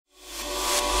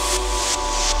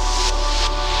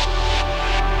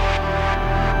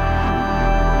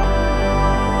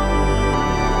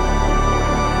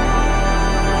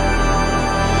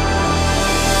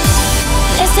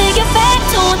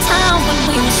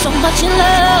much in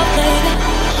love, baby.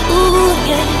 Ooh,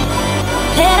 yeah.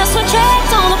 Let us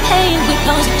subtract all the pain. We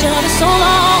lost each other so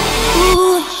long.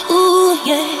 Ooh, ooh,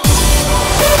 yeah.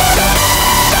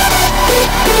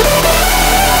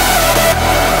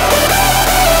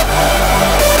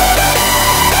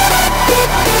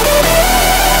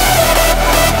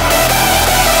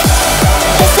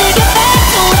 Let's take it back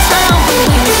to a time when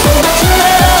we were so much in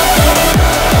love, baby.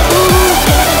 Ooh,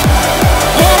 yeah.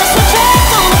 Let us subtract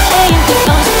all the pain. We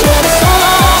lost each other so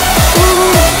long.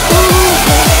 Ooh, yeah.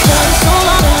 Each other so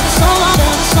long, so long,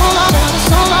 so long, so long,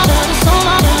 so long, so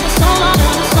long, so long,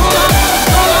 so long,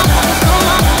 so long, so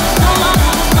long, so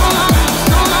long,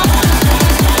 so long.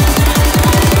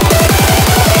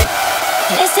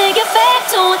 Let's take it back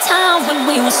to a time when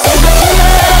we were so much in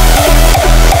love.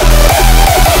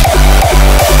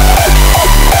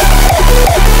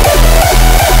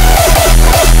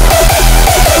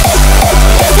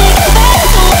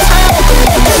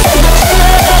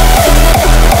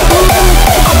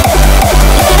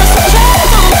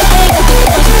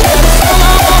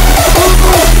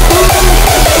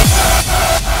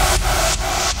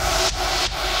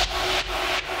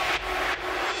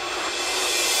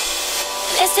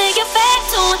 Let's take it back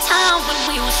to a time when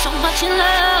we were so much in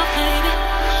love, baby.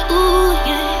 Ooh,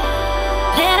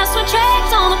 yeah. Let us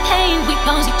subtract all the pain. We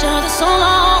lost each other so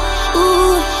long.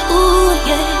 Ooh, ooh,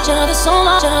 yeah. Each other so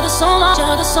long, each other so long, each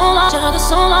other so long, each other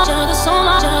so long, each other so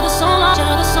long, each other so long, each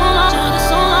other so long, each other so long.